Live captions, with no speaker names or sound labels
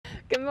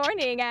Good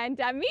morning,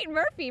 and meet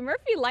Murphy.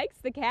 Murphy likes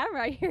the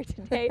camera here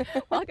today.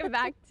 Welcome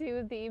back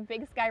to the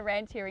Big Sky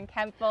Ranch here in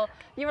Kemptville.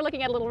 You were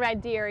looking at a little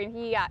red deer, and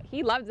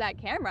he loves that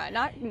camera.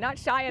 Not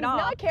shy at all.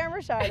 He's not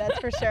camera shy, that's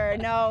for sure.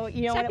 No,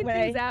 you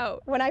know,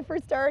 when I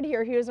first started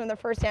here, he was one of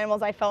the first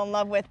animals I fell in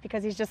love with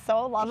because he's just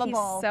so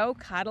lovable. He's so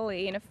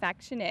cuddly and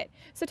affectionate.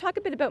 So talk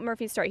a bit about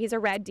Murphy's story. He's a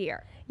red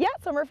deer. Yeah,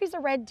 so Murphy's a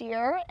red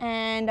deer,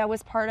 and I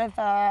was part of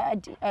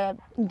a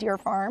deer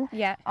farm.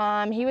 Yeah.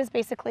 He was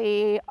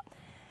basically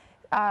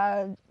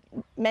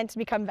meant to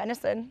become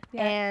venison,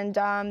 yeah.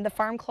 And the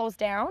farm closed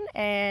down,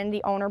 and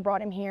the owner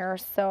brought him here.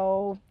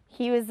 So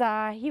he was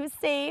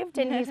saved,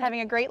 and he's having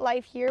a great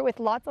life here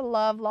with lots of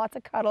love, lots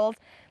of cuddles.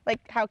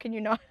 Like, how can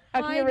you not?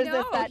 How can you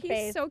resist that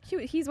face? He's so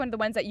cute. He's one of the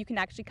ones that you can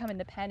actually come in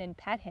the pen and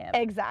pet him.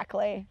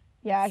 Exactly.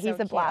 Yeah, he's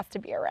a blast to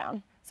be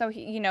around. So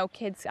you know,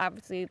 kids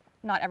obviously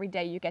not every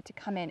day you get to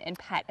come in and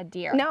pet a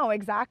deer. No,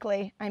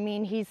 exactly. I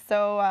mean, he's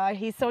so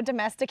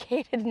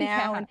domesticated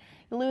now, and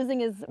losing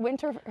his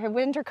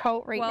winter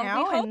coat right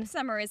now. Well, we hope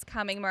summer is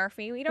coming,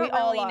 Murphy. We don't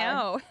really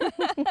know.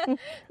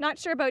 Not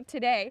sure about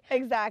today.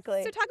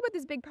 Exactly. So talk about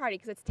this big party,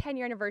 because it's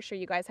 10-year anniversary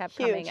you guys have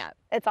coming up.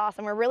 It's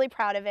awesome. We're really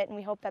proud of it, and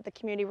we hope that the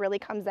community really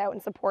comes out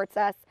and supports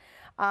us.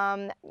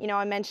 You know,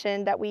 I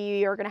mentioned that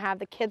we are going to have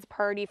the kids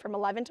party from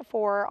 11 to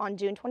 4 on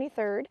June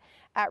 23rd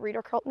at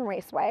Rideau Carleton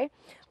Raceway.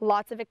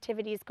 Lots of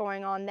activities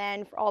going on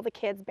then for all the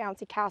kids,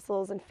 bouncy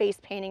castles and face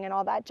painting and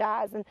all that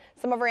jazz. And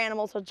some of our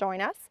animals will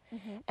join us.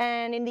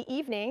 And in the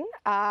evening,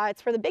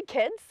 it's for the big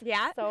kids.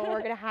 Yeah. So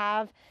we're going to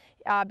have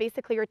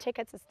basically your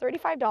tickets is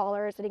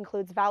 $35. It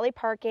includes valet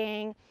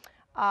parking,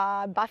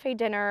 buffet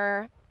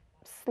dinner,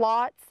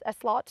 a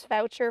slot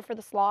voucher for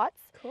the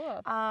slots.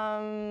 Cool.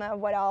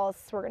 What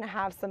else? We're going to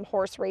have some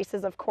horse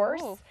races, of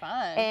course. Oh,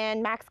 fun.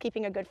 And Max,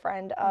 keeping a good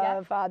friend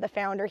of the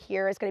founder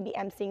here, is going to be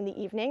emceeing the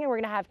evening, and we're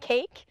going to have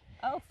cake.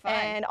 Oh, fun.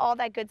 And all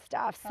that good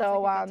stuff.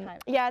 Sounds like a good time.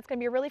 Yeah, it's going to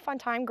be a really fun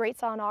time. Great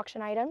silent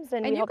auction items,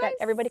 and we hope that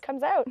everybody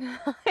comes out.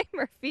 Hi,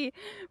 Murphy.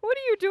 What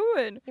are you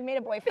doing? You made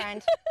a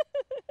boyfriend.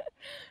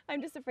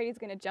 I'm just afraid he's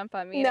going to jump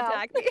on me and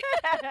attack me.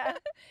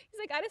 He's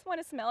like, I just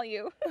want to smell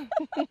you.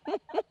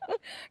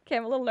 Okay,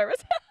 I'm a little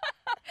nervous.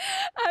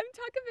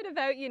 Talk a bit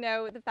about, you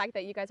know, the fact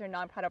that you guys are a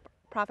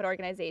non-profit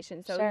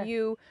organization, so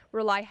you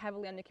rely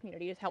heavily on the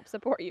community to help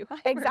support you.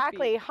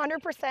 Exactly,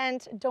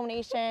 100%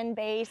 donation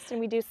based, and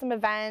we do some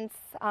events,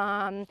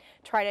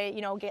 try to,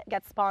 you know,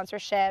 get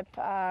sponsorship.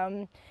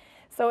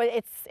 So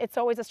it's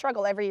always a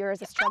struggle. Every year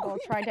is a struggle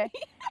trying to.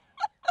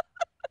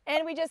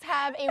 And we just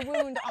have a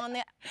wound on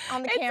the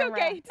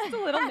camera. It's okay, just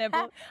a little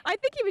nibble. I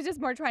think he was just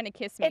more trying to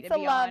kiss me, to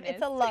be honest.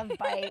 It's a love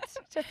bite,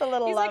 just a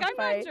little He's love bite. He's like,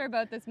 I'm not sure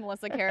about this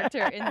Melissa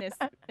character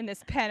in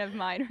this pen of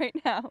mine right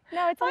now.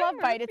 No, it's a love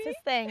bite. It's his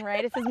thing,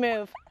 right? It's his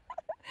move.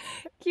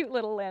 Cute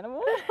little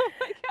animal.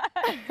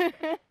 Oh my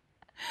God.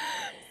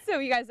 So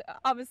you guys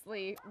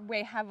obviously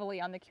weigh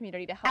heavily on the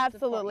community to help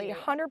Absolutely,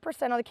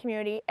 100% on the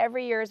community.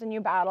 Every year is a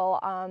new battle.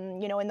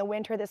 You know, in the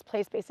winter, this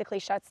place basically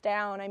shuts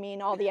down. I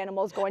mean, all the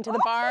animals go into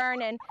the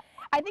barn, and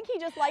I think he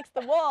just likes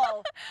the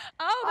wool.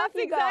 Oh, that's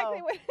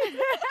exactly what it is.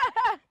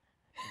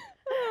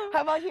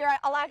 How about here?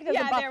 I'll act as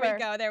a buffer.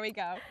 Yeah, there we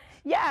go.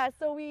 Yeah,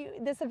 so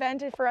this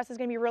event for us is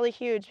going to be really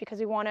huge because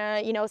we want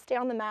to, you know, stay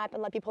on the map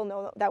and let people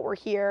know that we're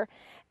here,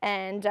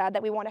 and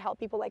that we want to help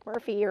people like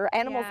Murphy or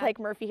animals like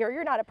Murphy here.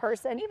 You're not a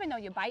person. Even though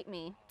you bite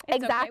me.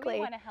 It's exactly. Okay. We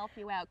want to help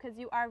you out because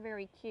you are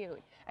very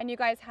cute. And you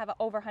guys have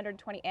over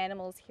 120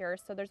 animals here,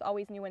 so there's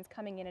always new ones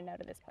coming in and out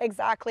of this place.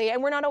 Exactly,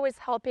 and we're not always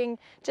helping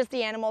just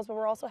the animals, but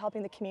we're also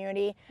helping the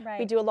community. Right.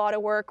 We do a lot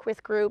of work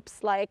with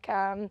groups like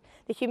the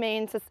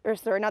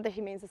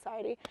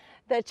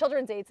the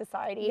Children's Aid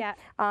Society,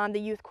 the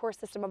Youth Core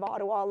System of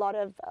Ottawa.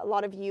 A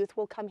lot of youth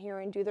will come here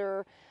and do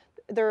their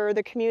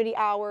community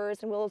hours,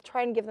 and we'll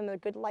try and give them the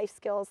good life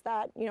skills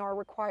that, you know, are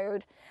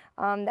required,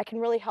 that can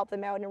really help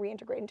them out and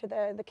reintegrate into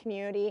the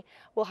community.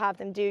 We'll have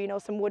them do, you know,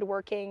 some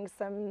woodworking,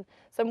 some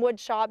wood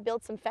shop,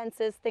 build some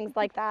fences, things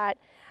like that.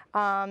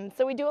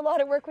 So we do a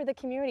lot of work with the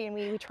community, and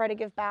we try to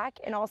give back.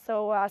 And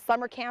also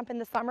summer camp in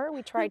the summer,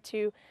 we try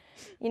to,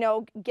 you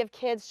know,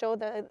 show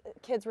the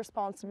kids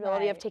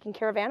responsibility of taking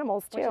care of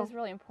animals too. Which is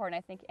really important.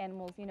 I think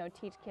animals, you know,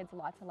 teach kids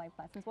lots of life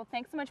lessons. Well,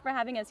 thanks so much for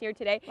having us here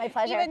today. My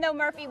pleasure. Even though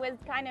Murphy was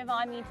kind of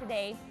on me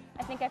today,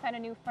 I think I found a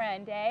new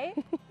friend, eh?